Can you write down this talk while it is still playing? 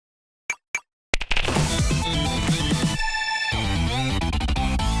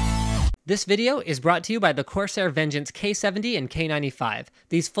This video is brought to you by the Corsair Vengeance K70 and K95.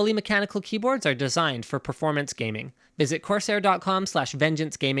 These fully mechanical keyboards are designed for performance gaming. Visit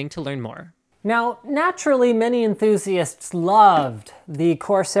corsair.com/vengeancegaming to learn more. Now, naturally, many enthusiasts loved the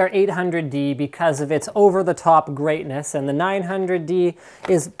Corsair 800D because of its over-the-top greatness, and the 900D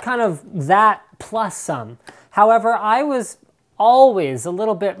is kind of that plus some. However, I was always a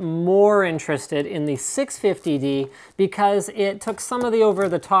little bit more interested in the 650D because it took some of the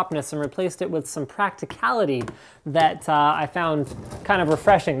over-the-topness and replaced it with some practicality that I found kind of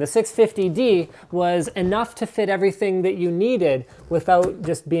refreshing. The 650D was enough to fit everything that you needed without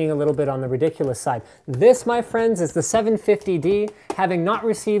just being a little bit on the ridiculous side. This, my friends, is the 750D. Having not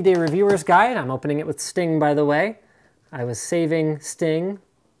received a reviewer's guide, I'm opening it with Sting, by the way. I was saving Sting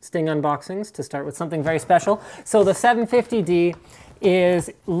unboxings to start with something very special. So the 750D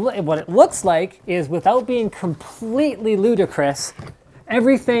is, what it looks like is, without being completely ludicrous,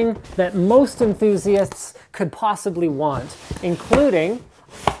 everything that most enthusiasts could possibly want, including,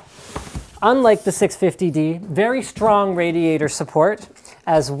 unlike the 650D, very strong radiator support,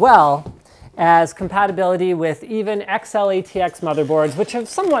 as well as compatibility with even XL ATX motherboards, which have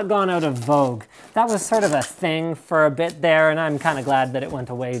somewhat gone out of vogue. That was sort of a thing for a bit there, and I'm kind of glad that it went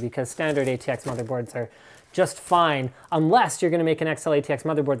away because standard ATX motherboards are just fine, unless you're going to make an XL ATX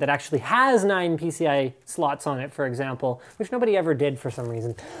motherboard that actually has 9 PCI slots on it, for example, which nobody ever did for some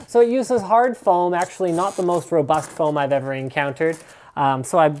reason. So it uses hard foam, actually not the most robust foam I've ever encountered.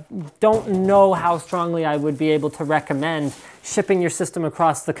 So I don't know how strongly I would be able to recommend shipping your system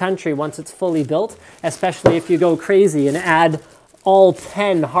across the country once it's fully built, especially if you go crazy and add all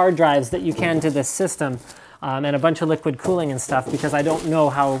 10 hard drives that you can to this system and a bunch of liquid cooling and stuff, because I don't know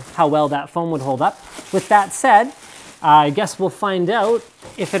how well that foam would hold up. With that said, I guess we'll find out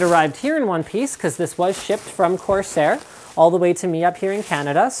if it arrived here in one piece, because this was shipped from Corsair all the way to me up here in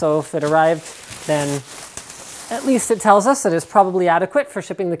Canada. So if it arrived, then at least it tells us that it's probably adequate for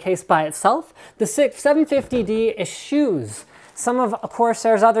shipping the case by itself. The 750D eschews some of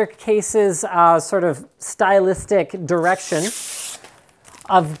Corsair's other cases' sort of stylistic direction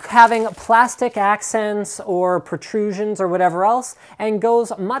of having plastic accents or protrusions or whatever else, and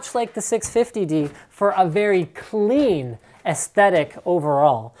goes much like the 650D for a very clean aesthetic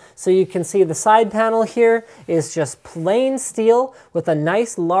overall. So you can see the side panel here is just plain steel with a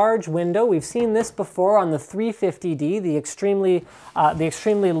nice large window. We've seen this before on the 350D, the extremely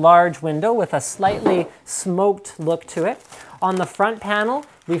large window with a slightly smoked look to it. On the front panel,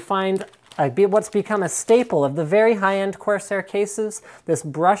 we find what's become a staple of the very high-end Corsair cases, this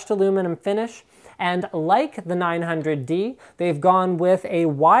brushed aluminum finish. And like the 900D, they've gone with a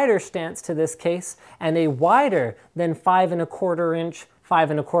wider stance to this case and a wider than 5¼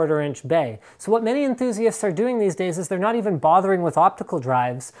 inch bay. So what many enthusiasts are doing these days is they're not even bothering with optical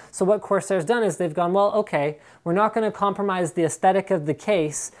drives. So what Corsair's done is they've gone, well, okay, we're not going to compromise the aesthetic of the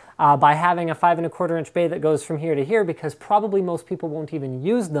case by having a 5¼ inch bay that goes from here to here, because probably most people won't even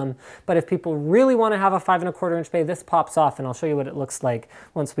use them. But if people really want to have a 5¼ inch bay, this pops off, and I'll show you what it looks like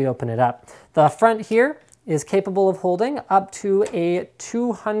once we open it up. The front here is capable of holding up to a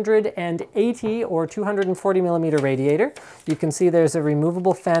 280 or 240 millimeter radiator. You can see there's a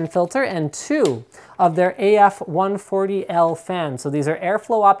removable fan filter and 2 of their AF140L fans. So these are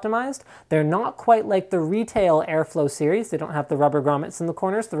airflow optimized. They're not quite like the retail airflow series. They don't have the rubber grommets in the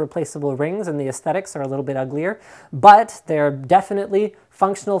corners, the replaceable rings, and the aesthetics are a little bit uglier, but they're definitely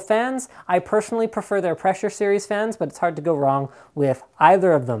functional fans. I personally prefer their pressure series fans, but it's hard to go wrong with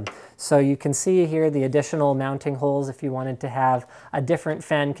either of them. So you can see here the additional mounting holes if you wanted to have a different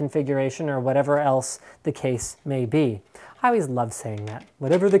fan configuration or whatever else the case may be. I always love saying that.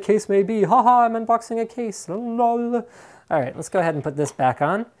 Whatever the case may be. Haha, I'm unboxing a case. All right, let's go ahead and put this back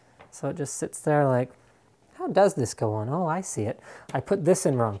on. So it just sits there like, how does this go on? Oh, I see it. I put this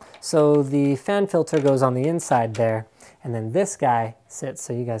in wrong. So the fan filter goes on the inside there, and then this guy sits,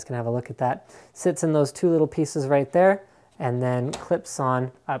 so you guys can have a look at that, sits in those 2 little pieces right there, and then clips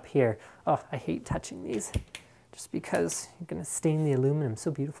on up here. Oh, I hate touching these, just because you're gonna stain the aluminum.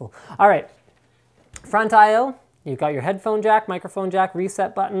 So beautiful. All right, front I/O. You've got your headphone jack, microphone jack,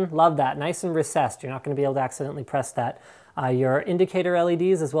 reset button. Love that, nice and recessed. You're not gonna be able to accidentally press that. Your indicator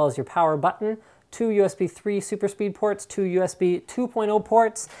LEDs, as well as your power button. 2 USB 3 super speed ports, 2 USB 2.0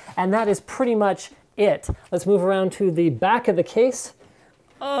 ports, and that is pretty much it. Let's move around to the back of the case.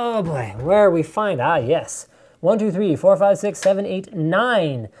 Oh boy, where we find, yes. 1, 2, 3, 4, 5, 6, 7, 8,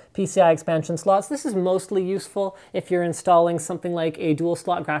 9 PCI expansion slots. This is mostly useful if you're installing something like a dual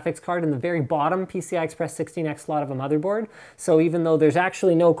slot graphics card in the very bottom PCI Express 16X slot of a motherboard. So even though there's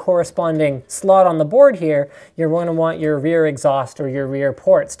actually no corresponding slot on the board here, you're going to want your rear exhaust or your rear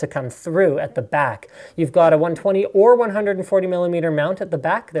ports to come through at the back. You've got a 120 or 140 millimeter mount at the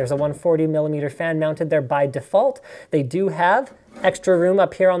back. There's a 140 millimeter fan mounted there by default. They do have extra room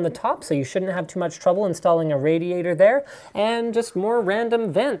up here on the top, so you shouldn't have too much trouble installing a radiator there, and just more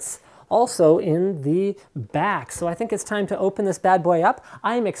random vents also in the back. So I think it's time to open this bad boy up.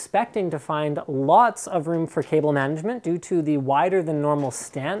 I'm expecting to find lots of room for cable management due to the wider than normal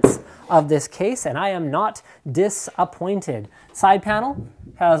stance of this case, and I am not disappointed. Side panel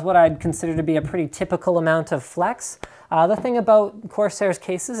has what I'd consider to be a pretty typical amount of flex. The thing about Corsair's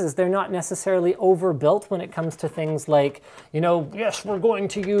cases is they're not necessarily overbuilt when it comes to things like, yes, we're going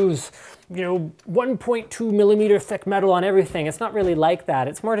to use, 1.2 millimeter thick metal on everything. It's not really like that.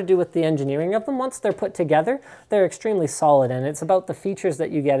 It's more to do with the engineering of them. Once they're put together, they're extremely solid, and it's about the features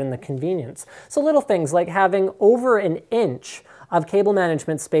that you get and the convenience. So little things like having over an inch of cable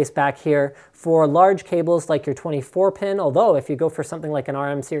management space back here for large cables like your 24-pin, although if you go for something like an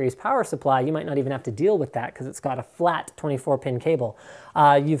RM series power supply, you might not even have to deal with that because it's got a flat 24-pin cable.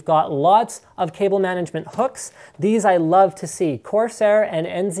 You've got lots of cable management hooks. These I love to see. Corsair and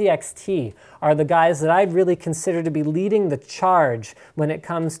NZXT are the guys that I'd really consider to be leading the charge when it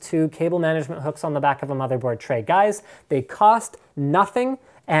comes to cable management hooks on the back of a motherboard tray. Guys, they cost nothing,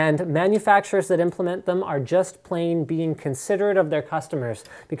 and manufacturers that implement them are just plain being considerate of their customers,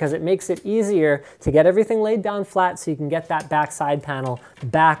 because it makes it easier to get everything laid down flat so you can get that back side panel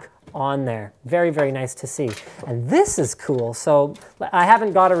back on there. Very, very nice to see. And this is cool. So I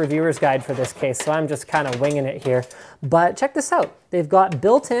haven't got a reviewer's guide for this case, so I'm just kind of winging it here. But check this out. They've got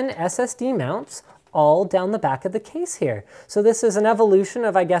built-in SSD mounts all down the back of the case here. So this is an evolution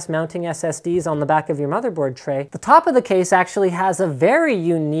of, I guess, mounting SSDs on the back of your motherboard tray. The top of the case actually has a very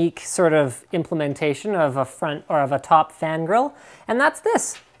unique sort of implementation of a front or of a top fan grill, and that's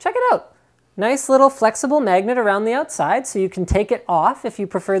this. Check it out. Nice little flexible magnet around the outside, so you can take it off if you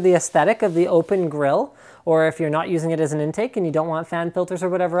prefer the aesthetic of the open grill, or if you're not using it as an intake and you don't want fan filters or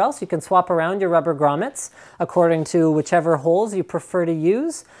whatever else, you can swap around your rubber grommets according to whichever holes you prefer to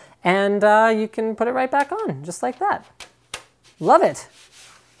use. And you can put it right back on, just like that. Love it.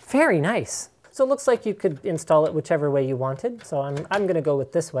 Very nice. So it looks like you could install it whichever way you wanted. So I'm going to go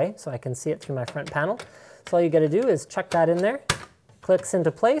with this way so I can see it through my front panel. So all you got to do is chuck that in there, clicks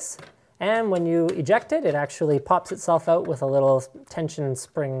into place, and when you eject it, it actually pops itself out with a little tension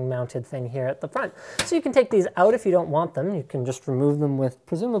spring mounted thing here at the front. So you can take these out if you don't want them. You can just remove them with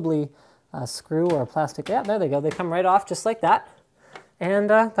presumably a screw or a plastic. Yeah, there they go. They come right off just like that.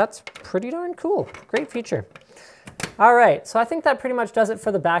 And that's pretty darn cool. Great feature. All right, so I think that pretty much does it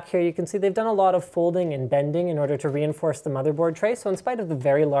for the back here. You can see they've done a lot of folding and bending in order to reinforce the motherboard tray. So in spite of the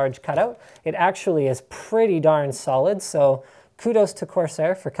very large cutout, it actually is pretty darn solid. So kudos to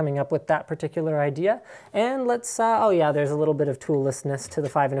Corsair for coming up with that particular idea. And let's, oh yeah, there's a little bit of toollessness to the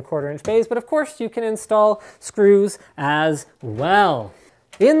 5 1/4 inch bays, but of course you can install screws as well.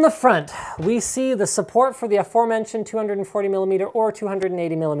 In the front, we see the support for the aforementioned 240 millimeter or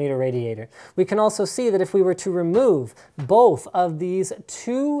 280 millimeter radiator. We can also see that if we were to remove both of these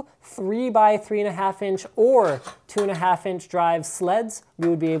two 3 by 3.5 inch or 2.5 inch drive sleds, we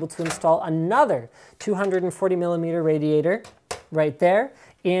would be able to install another 240 millimeter radiator right there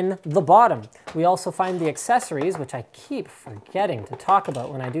in the bottom. We also find the accessories, which I keep forgetting to talk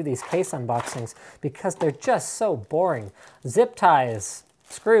about when I do these case unboxings because they're just so boring. Zip ties,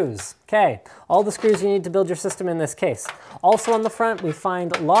 screws. Okay, all the screws you need to build your system in this case. Also on the front, we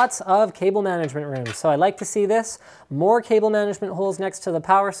find lots of cable management rooms. So I like to see this. More cable management holes next to the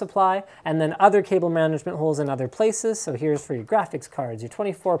power supply, and then other cable management holes in other places. So here's for your graphics cards, your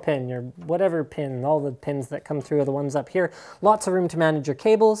 24-pin, your whatever pin, all the pins that come through are the ones up here. Lots of room to manage your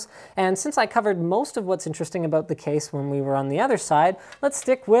cables. And since I covered most of what's interesting about the case when we were on the other side, let's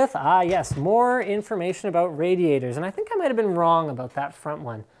stick with, yes, more information about radiators. And I think I might have been wrong about that front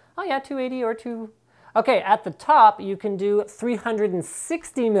one. Oh yeah, 280 or 2... Okay, at the top, you can do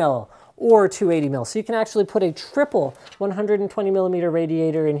 360 mil or 280 mil. So you can actually put a triple 120 millimeter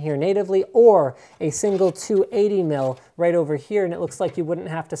radiator in here natively, or a single 280 mil right over here, and it looks like you wouldn't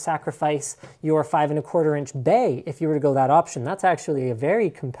have to sacrifice your 5 1/4 inch bay if you were to go that option. That's actually a very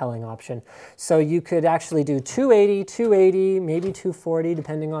compelling option. So you could actually do 280, 280, maybe 240,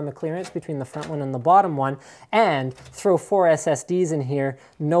 depending on the clearance between the front one and the bottom one, and throw 4 SSDs in here,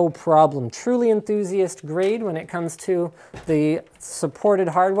 no problem. Truly enthusiast grade when it comes to the supported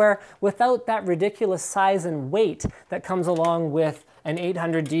hardware, without that ridiculous size and weight that comes along with an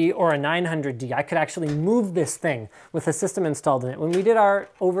 800D or a 900D. I could actually move this thing with a system installed in it. When we did our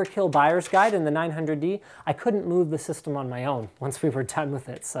overkill buyer's guide in the 900D, I couldn't move the system on my own once we were done with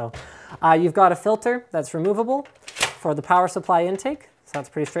it. So you've got a filter that's removable for the power supply intake. So that's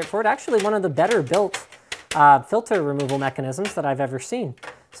pretty straightforward. Actually, one of the better built filter removal mechanisms that I've ever seen.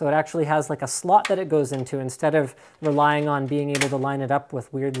 So it actually has like a slot that it goes into instead of relying on being able to line it up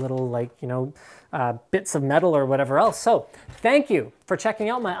with weird little bits of metal or whatever else. So thank you for checking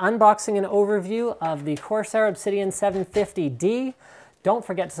out my unboxing and overview of the Corsair Obsidian 750D. Don't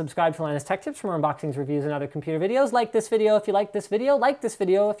forget to subscribe to Linus Tech Tips for more unboxings, reviews, and other computer videos. Like this video if you like this video, like this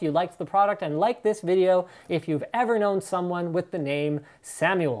video if you liked the product, and like this video if you've ever known someone with the name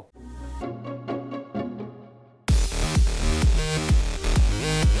Samuel.